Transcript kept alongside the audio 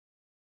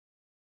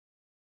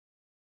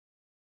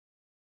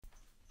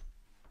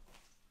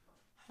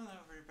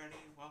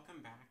everybody,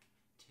 welcome back.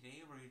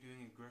 Today we're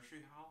doing a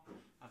grocery haul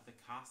of the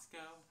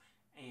Costco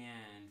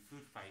and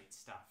Food Fight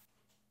stuff.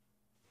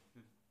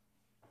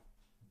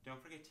 Don't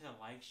forget to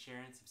like,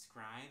 share, and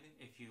subscribe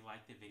if you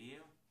like the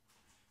video.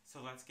 So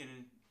let's get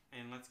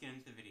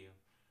into the video.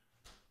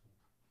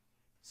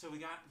 So we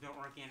got the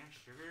organic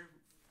sugar,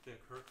 the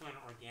Kirkland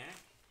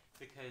Organic,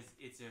 because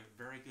it's a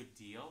very good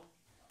deal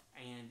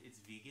and it's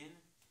vegan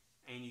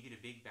and you get a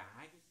big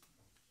bag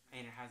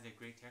and it has a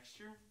great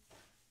texture.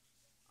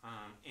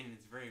 And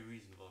it's very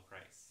reasonable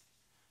price.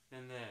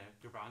 Then the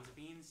garbanzo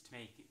beans to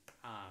make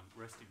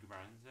roasted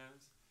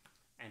garbanzos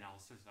and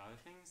all sorts of other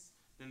things.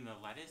 Then the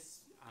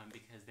lettuce,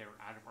 because they were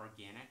out of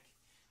organic.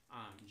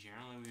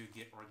 Generally we would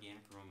get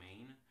organic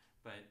romaine,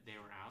 but they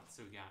were out,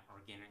 so we got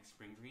organic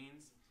spring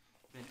greens.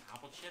 Then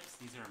apple chips,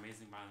 these are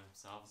amazing by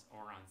themselves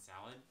or on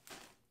salad.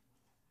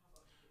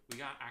 We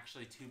got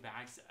actually 2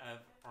 bags of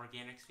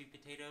organic sweet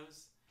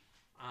potatoes.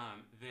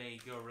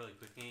 They go really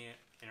quickly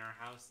in our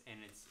house,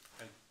 and it's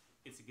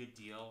a good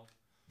deal.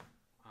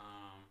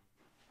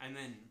 And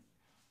then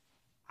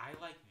I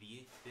like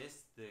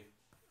this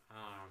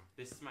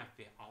is my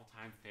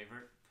all-time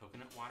favorite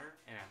coconut water,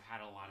 and I've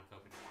had a lot of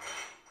coconut water.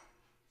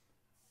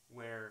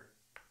 Where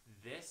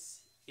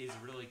this is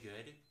really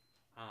good.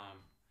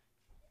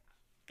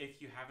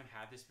 If you haven't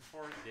had this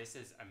before, this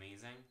is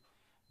amazing.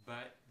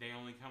 But they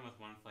only come with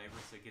one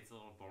flavor, so it gets a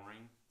little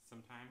boring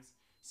sometimes.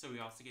 So we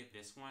also get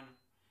this one,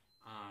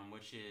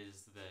 which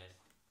is the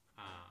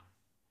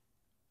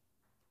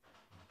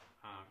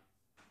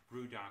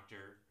Brew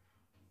Doctor,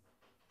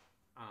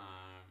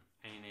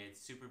 and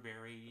it's super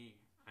berry,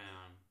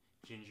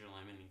 ginger,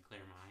 lemon, and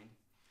clear mind.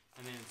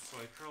 And then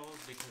soy curls,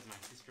 because my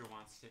sister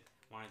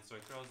wanted soy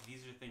curls.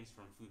 These are things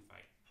from Food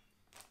Fight.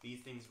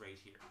 These things right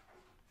here.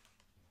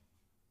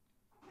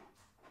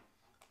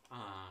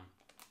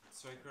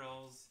 Soy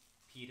curls,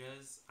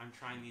 pitas. I'm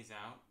trying these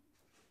out.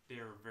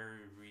 They're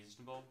very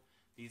reasonable.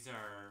 These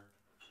are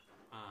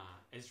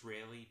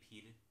Israeli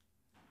pita,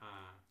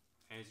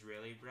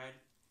 Israeli bread,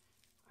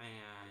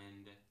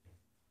 and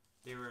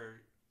they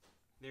were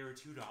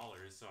 $2.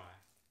 So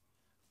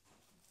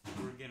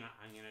I'm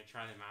gonna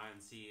try them out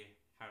and see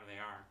how they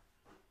are.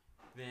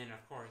 Then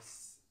of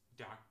course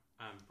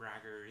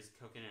Bragger's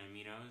coconut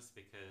aminos,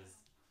 because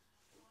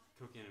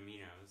coconut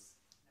aminos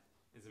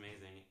is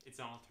amazing. It's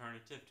an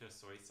alternative to a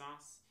soy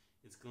sauce.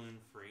 It's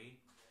gluten-free.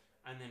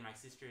 And then my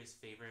sister's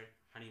favorite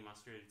honey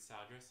mustard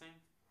salad dressing.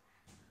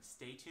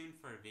 Stay tuned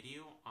for a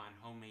video on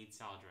homemade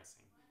salad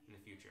dressing in the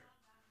future.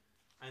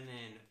 And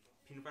then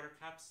peanut butter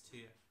cups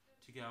to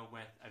go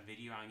with a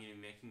video I'm going to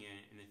be making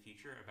in the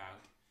future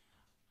about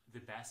the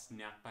best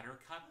nut butter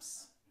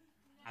cups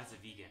as a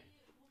vegan.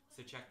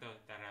 So check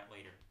that out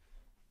later.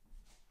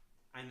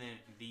 And then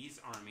these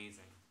are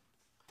amazing.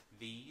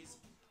 These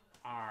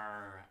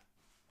are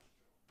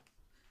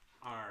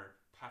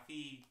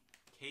puffy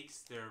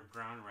cakes. They're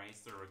brown rice,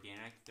 they're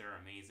organic, they're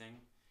amazing.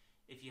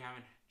 If you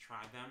haven't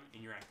tried them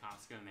and you're at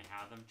Costco and they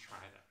have them, try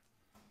them.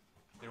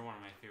 They're one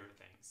of my favorite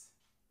things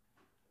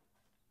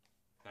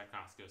that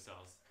Costco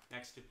sells.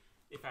 Next to,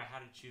 if I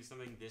had to choose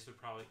something, this would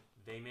probably,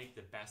 they make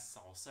the best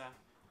salsa.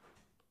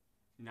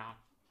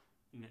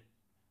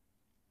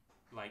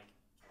 Like,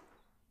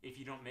 if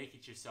you don't make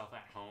it yourself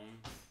at home,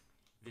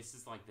 this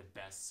is like the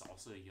best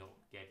salsa you'll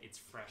get. It's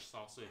fresh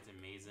salsa, it's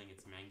amazing,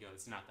 it's mango,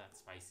 it's not that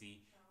spicy,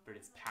 but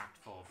it's packed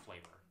full of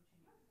flavor.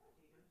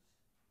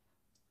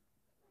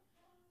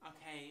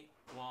 Okay,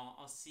 well,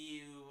 I'll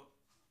see you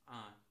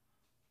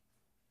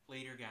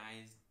later,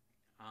 guys.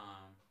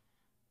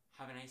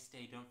 Have a nice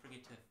day. Don't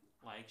forget to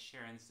like,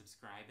 share, and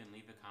subscribe, and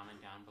leave a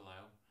comment down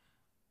below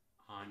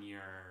on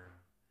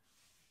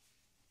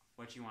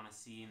what you want to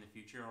see in the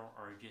future,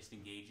 or just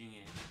engaging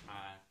in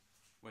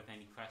with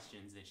any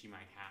questions that you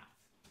might have.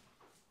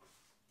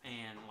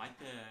 And like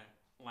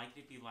it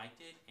if you liked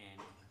it, and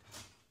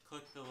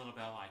click the little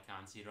bell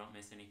icon so you don't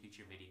miss any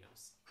future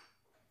videos.